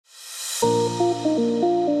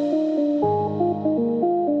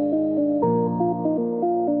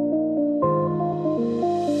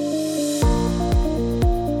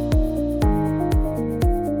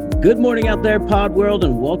Good morning out there, Pod World,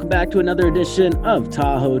 and welcome back to another edition of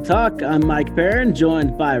Tahoe Talk. I'm Mike Barron,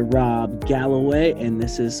 joined by Rob Galloway, and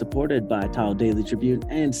this is supported by Tahoe Daily Tribune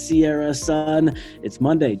and Sierra Sun. It's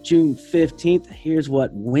Monday, June 15th. Here's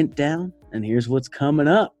what went down, and here's what's coming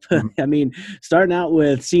up. I mean, starting out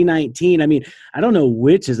with C19, I don't know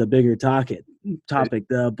which is a bigger topic,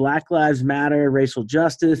 the Black Lives Matter, racial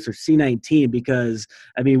justice, or C19, because,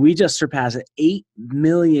 we just surpassed 8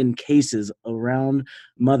 million cases around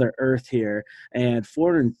Mother Earth here and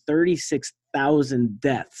 436,000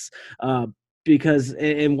 deaths. And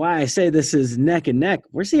why I say this is neck and neck,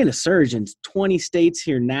 we're seeing a surge in 20 states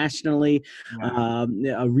here nationally,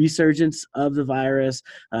 a resurgence of the virus.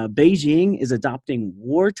 Beijing is adopting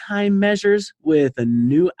wartime measures with a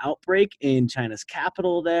new outbreak in China's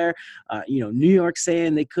capital there. New York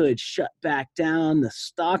saying they could shut back down. The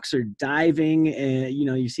stocks are diving, and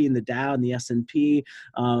you see in the Dow and the S&P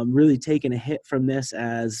really taking a hit from this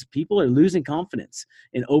as people are losing confidence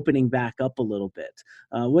in opening back up a little bit.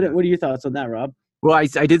 What are your thoughts on that, Rob? Well, I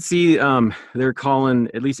did see they're calling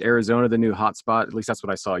at least Arizona the new hotspot. At least that's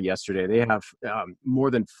what I saw yesterday. They have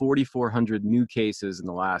more than 4,400 new cases in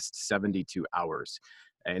the last 72 hours.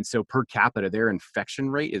 And so per capita, their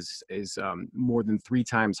infection rate is more than 3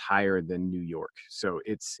 times higher than New York. So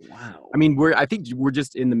it's, wow. I think we're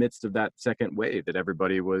just in the midst of that second wave that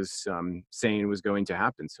everybody was saying was going to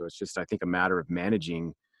happen. So it's just, I think, a matter of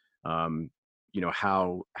managing how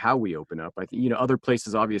we open up. I think, other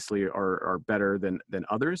places obviously are better than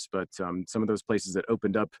others, but some of those places that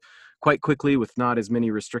opened up quite quickly with not as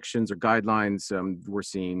many restrictions or guidelines, we're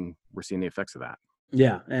seeing the effects of that.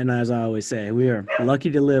 Yeah, and as I always say, we are lucky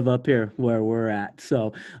to live up here where we're at.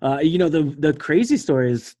 So, the crazy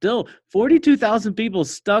story is still 42,000 people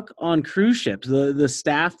stuck on cruise ships. The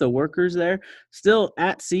staff, the workers there, still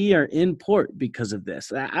at sea or in port because of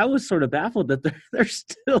this. I was sort of baffled that they're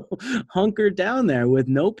still hunkered down there with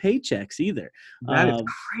no paychecks either. That is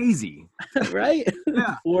crazy, right?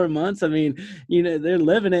 Yeah. 4 months. They're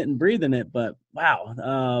living it and breathing it, but wow.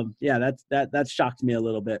 That shocked me a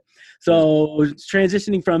little bit. So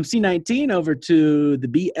transitioning from C19 over to the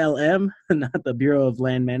BLM, not the Bureau of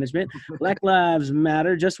Land Management, Black Lives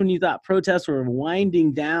Matter. Just when you thought protests were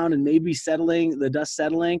winding down and maybe the dust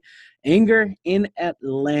settling, anger in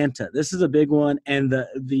Atlanta. This is a big one, and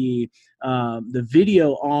the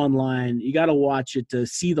video online, you got to watch it to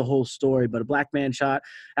see the whole story. But a black man shot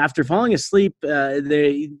after falling asleep.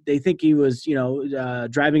 They think he was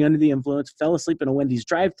driving under the influence, fell asleep in a Wendy's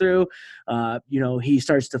drive-thru. He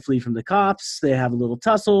starts to flee from the cops. They have a little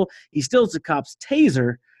tussle. He steals the cop's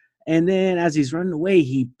taser. And then as he's running away,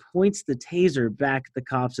 he points the taser back at the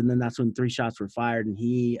cops, and then that's when 3 shots were fired, and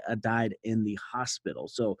he died in the hospital.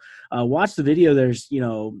 So watch the video. There's,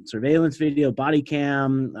 surveillance video, body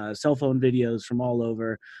cam, cell phone videos from all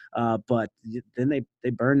over. But then they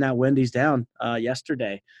burned that Wendy's down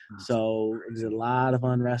yesterday. So there's a lot of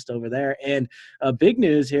unrest over there. And big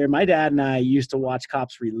news here, my dad and I used to watch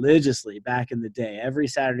Cops religiously back in the day, every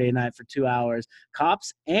Saturday night for 2 hours.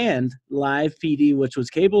 Cops and Live PD, which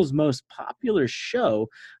was cable's most popular show,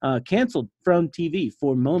 canceled from TV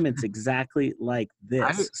for moments exactly like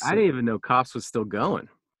this. I didn't even know Cops was still going.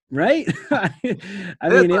 Right?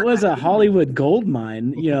 It was a Hollywood gold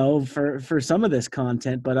mine, for some of this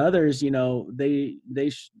content, but others, they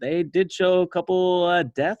did show a couple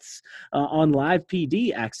deaths on Live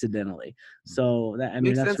PD accidentally. So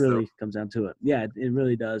that's really comes down to it. Yeah, it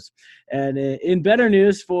really does. And in better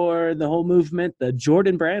news for the whole movement, the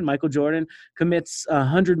Jordan brand, Michael Jordan, commits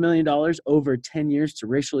 $100 million over 10 years to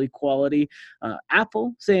racial equality.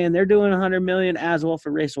 Apple saying they're doing $100 million as well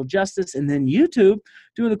for racial justice, and then YouTube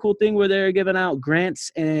doing a cool thing where they're giving out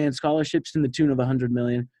grants and scholarships in the tune of $100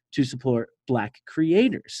 million to support Black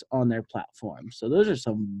creators on their platform. So those are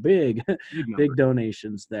some big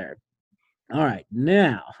donations there. All right,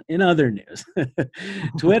 now in other news,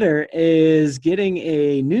 Twitter is getting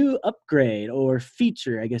a new upgrade or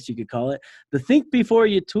feature, I guess you could call it, the think before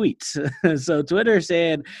you tweet. So Twitter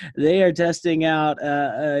said they are testing out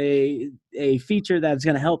a feature that's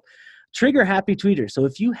going to help trigger happy tweeters. So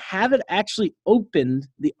if you haven't actually opened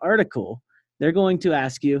the article, they're going to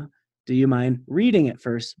ask you, do you mind reading it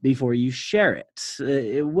first before you share it?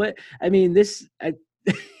 You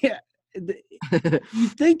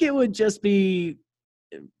think it would just be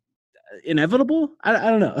inevitable? I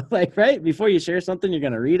don't know. Right? Before you share something, you're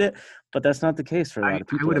going to read it, but that's not the case for a lot of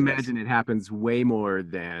people. I would imagine it happens way more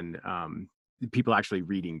than people actually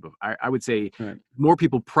reading. But I would say more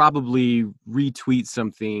people probably retweet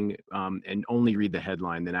something and only read the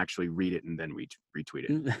headline than actually read it and then retweet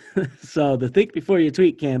it. So the Think Before You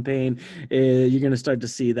Tweet campaign, you're going to start to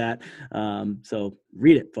see that. So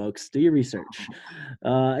Read it, folks. Do your research.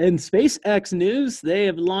 In SpaceX news, they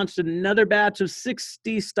have launched another batch of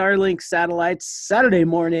 60 Starlink satellites Saturday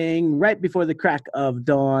morning, right before the crack of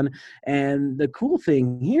dawn. And the cool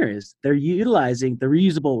thing here is they're utilizing the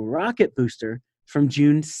reusable rocket booster from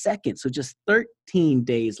June 2nd. So just 13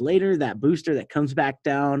 days later, that booster that comes back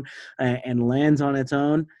down and lands on its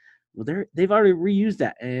own. Well, they've already reused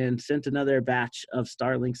that and sent another batch of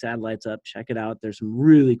Starlink satellites up. Check it out. There's some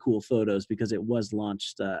really cool photos because it was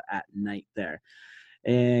launched at night there.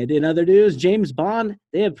 And in other news, James Bond,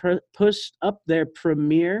 they have pushed up their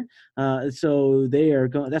premiere. So they are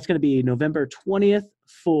going. That's going to be November 20th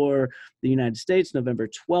for the United States, November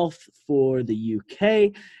 12th for the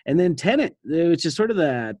UK, and then Tenet, which is sort of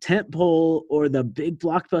the tentpole or the big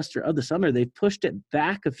blockbuster of the summer. They pushed it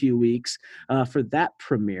back a few weeks for that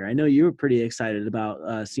premiere. I know you were pretty excited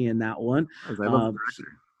about seeing that one. I love the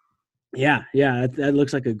director. Yeah, that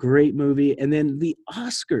looks like a great movie. And then the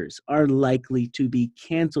Oscars are likely to be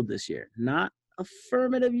canceled this year. Not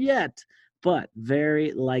affirmative yet, but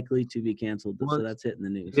very likely to be canceled. Well, so that's hitting the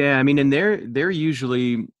news. Yeah, I mean, and they're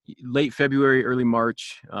usually late February, early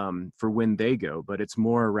March for when they go, but it's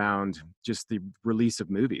more around just the release of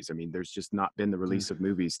movies. I mean, there's just not been the release of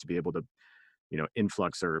movies to be able to,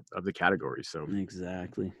 influx of the category. So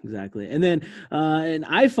Exactly. And then in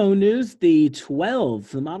iPhone news, the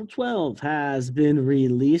Model 12 has been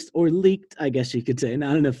released or leaked, I guess you could say,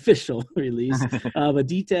 not an official release, but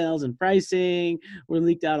details and pricing were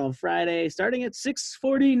leaked out on Friday, starting at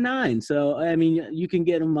 $649. So, I mean, you can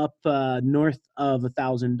get them up north of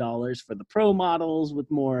 $1,000 for the Pro models with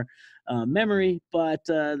more memory, but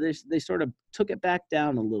they sort of took it back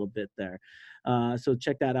down a little bit there. So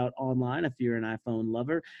check that out online if you're an iPhone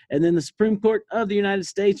lover. And then the Supreme Court of the United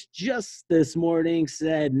States just this morning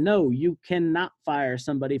said, no, you cannot fire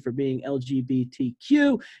somebody for being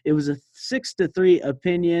LGBTQ. It was a 6-3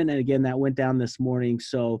 opinion. And again, that went down this morning.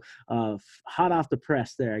 So hot off the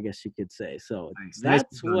press there, I guess you could say. So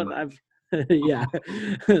that's what I've, yeah,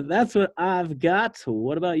 that's what I've got.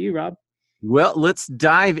 What about you, Rob? Well, let's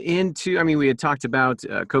dive into, we had talked about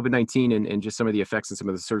COVID-19 and just some of the effects and some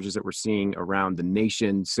of the surges that we're seeing around the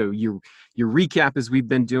nation. So your recap is we've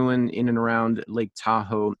been doing in and around Lake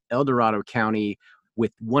Tahoe, El Dorado County,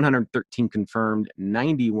 with 113 confirmed,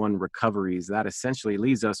 91 recoveries. That essentially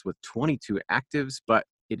leaves us with 22 actives, but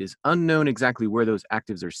it is unknown exactly where those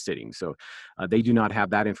actives are sitting. So they do not have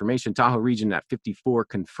that information. Tahoe region at 54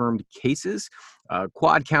 confirmed cases.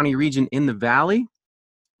 Quad County region in the valley,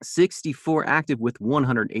 64 active with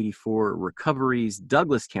 184 recoveries.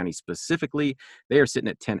 Douglas County specifically, they are sitting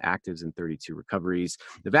at 10 actives and 32 recoveries.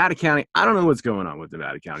 Nevada County, I don't know what's going on with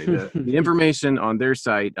Nevada County. The information on their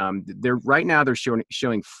site, they're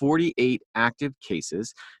showing 48 active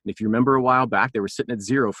cases. And if you remember a while back, they were sitting at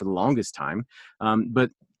 0 for the longest time. But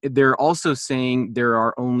they're also saying there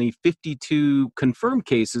are only 52 confirmed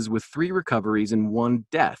cases with 3 recoveries and 1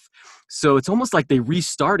 death. So it's almost like they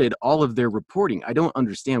restarted all of their reporting. I don't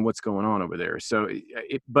understand what's going on over there. So,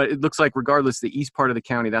 but it looks like regardless, the east part of the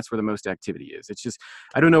county, that's where the most activity is. It's just,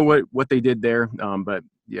 I don't know what they did there. But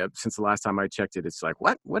yeah, since the last time I checked it, it's like,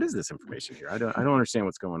 what is this information here? I don't understand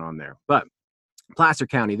what's going on there. But Placer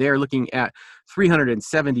County, they are looking at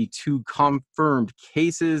 372 confirmed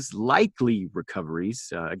cases, likely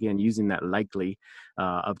recoveries, again, using that likely,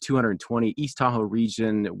 of 220. East Tahoe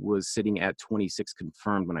region was sitting at 26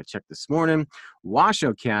 confirmed when I checked this morning.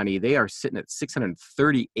 Washoe County, they are sitting at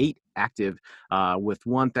 638 active with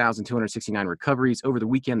 1,269 recoveries. Over the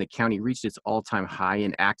weekend, the county reached its all-time high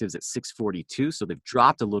in actives at 642, so they've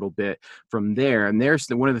dropped a little bit from there. And there's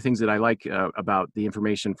one of the things that I like about the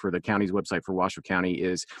information for the county's website for Washoe County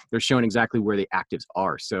is they're showing exactly where the actives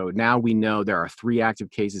are. So now we know there are 3 active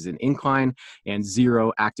cases in Incline and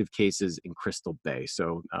 0 active cases in Crystal Bay.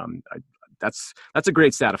 So that's a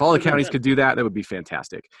great stat. If all the counties could do that, that would be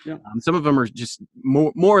fantastic. Yeah. Some of them are just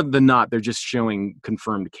more than not, they're just showing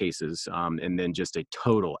confirmed cases and then just a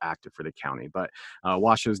total active for the county. But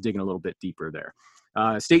Washoe's digging a little bit deeper there.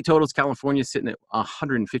 State totals, California sitting at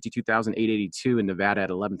 152,882 and Nevada at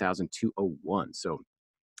 11,201. So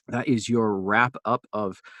that is your wrap up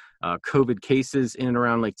of COVID cases in and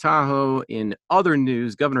around Lake Tahoe. In other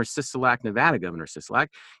news, Nevada Governor Sisolak,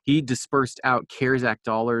 he dispersed out CARES Act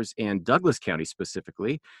dollars, and Douglas County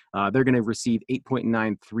specifically, they're going to receive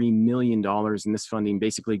 $8.93 million. And this funding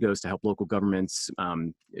basically goes to help local governments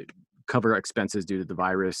cover expenses due to the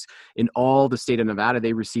virus. In all the state of Nevada,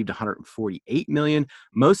 they received $148 million.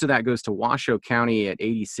 Most of that goes to Washoe County at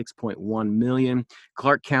 $86.1 million.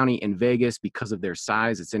 Clark County and Vegas, because of their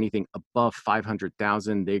size, it's anything above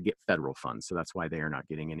 $500,000, they get federal funds. So that's why they are not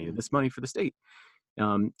getting any of this money for the state.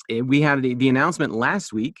 And we had the announcement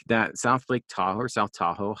last week that South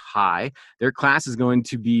Tahoe High, their class is going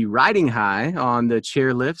to be riding high on the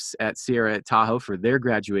chairlifts at Sierra at Tahoe for their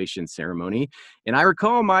graduation ceremony. And I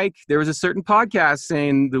recall, Mike, there was a certain podcast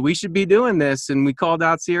saying that we should be doing this, and we called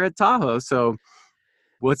out Sierra at Tahoe. So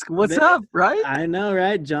what's up, right? I know,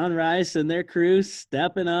 right? John Rice and their crew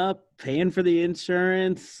stepping up, paying for the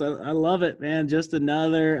insurance. I love it, man. Just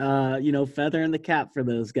another, feather in the cap for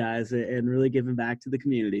those guys and really giving back to the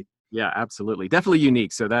community. Yeah, absolutely. Definitely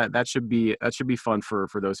unique. So that should be fun for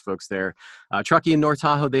those folks there. Truckee and North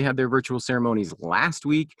Tahoe, they had their virtual ceremonies last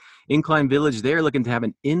week. Incline Village, they're looking to have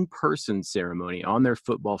an in-person ceremony on their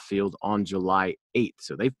football field on July 8th.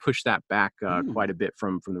 So they've pushed that back quite a bit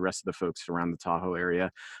from the rest of the folks around the Tahoe area.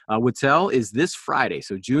 Whitell is this Friday,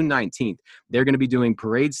 so June 19th. They're going to be doing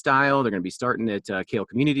parade style. They're going to be starting at Kale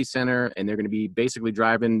Community Center, and they're going to be basically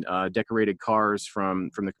driving decorated cars from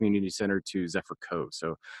the community center to Zephyr Cove.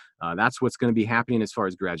 So that's what's going to be happening as far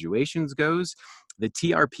as graduations goes. The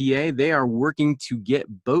TRPA, they are working to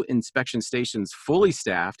get boat inspection stations fully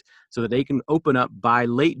staffed so that they can open up by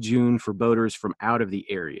late June for boaters from out of the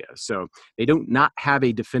area. So they don't not have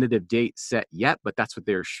a definitive date set yet, but that's what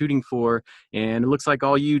they're shooting for. And it looks like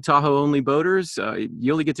all you Tahoe-only boaters,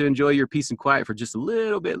 you only get to enjoy your peace and quiet for just a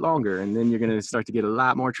little bit longer, and then you're going to start to get a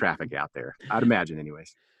lot more traffic out there, I'd imagine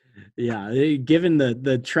anyways. Yeah, given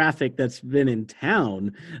the traffic that's been in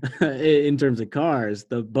town in terms of cars,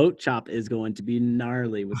 the boat chop is going to be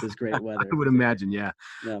gnarly with this great weather. I would imagine, yeah.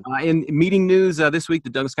 In meeting news this week, the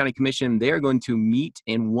Douglas County Commission, they are going to meet,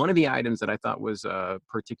 and one of the items that I thought was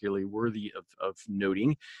particularly worthy of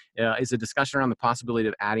noting is a discussion around the possibility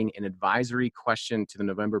of adding an advisory question to the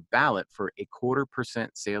November ballot for a 0.25%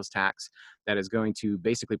 sales tax that is going to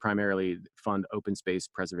basically primarily fund open space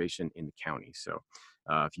preservation in the county. So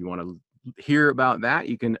if you want to hear about that,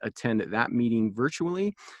 you can attend that meeting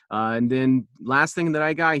virtually. And then last thing that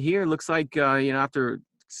I got here, looks like, after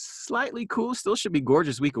slightly cool, still should be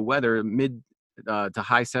gorgeous week of weather, mid to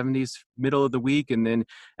high 70s, middle of the week. And then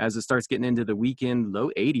as it starts getting into the weekend, low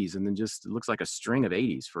 80s, and then just looks like a string of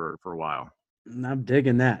 80s for a while. I'm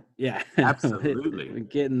digging that. Yeah, absolutely. We're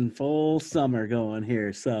getting full summer going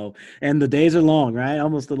here. So, and the days are long, right?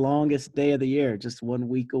 Almost the longest day of the year, just 1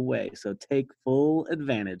 week away. So take full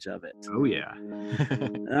advantage of it. Oh, yeah.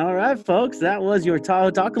 All right, folks, that was your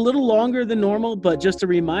Tahoe Talk. A little longer than normal, but just to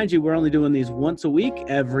remind you, we're only doing these once a week,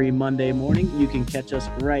 every Monday morning. You can catch us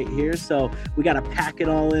right here. So we got to pack it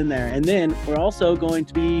all in there. And then we're also going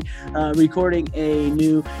to be recording a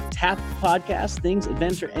new TAP podcast, Things,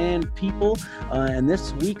 Adventure, and People. And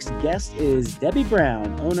this week's guest is Debbie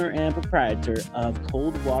Brown, owner and proprietor of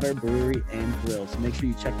Cold Water Brewery and Grill. So make sure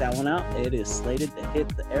you check that one out. It is slated to hit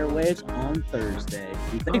the airwaves on Thursday.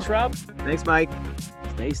 Thanks, Rob. Thanks, Mike.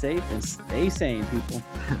 Stay safe and stay sane, people.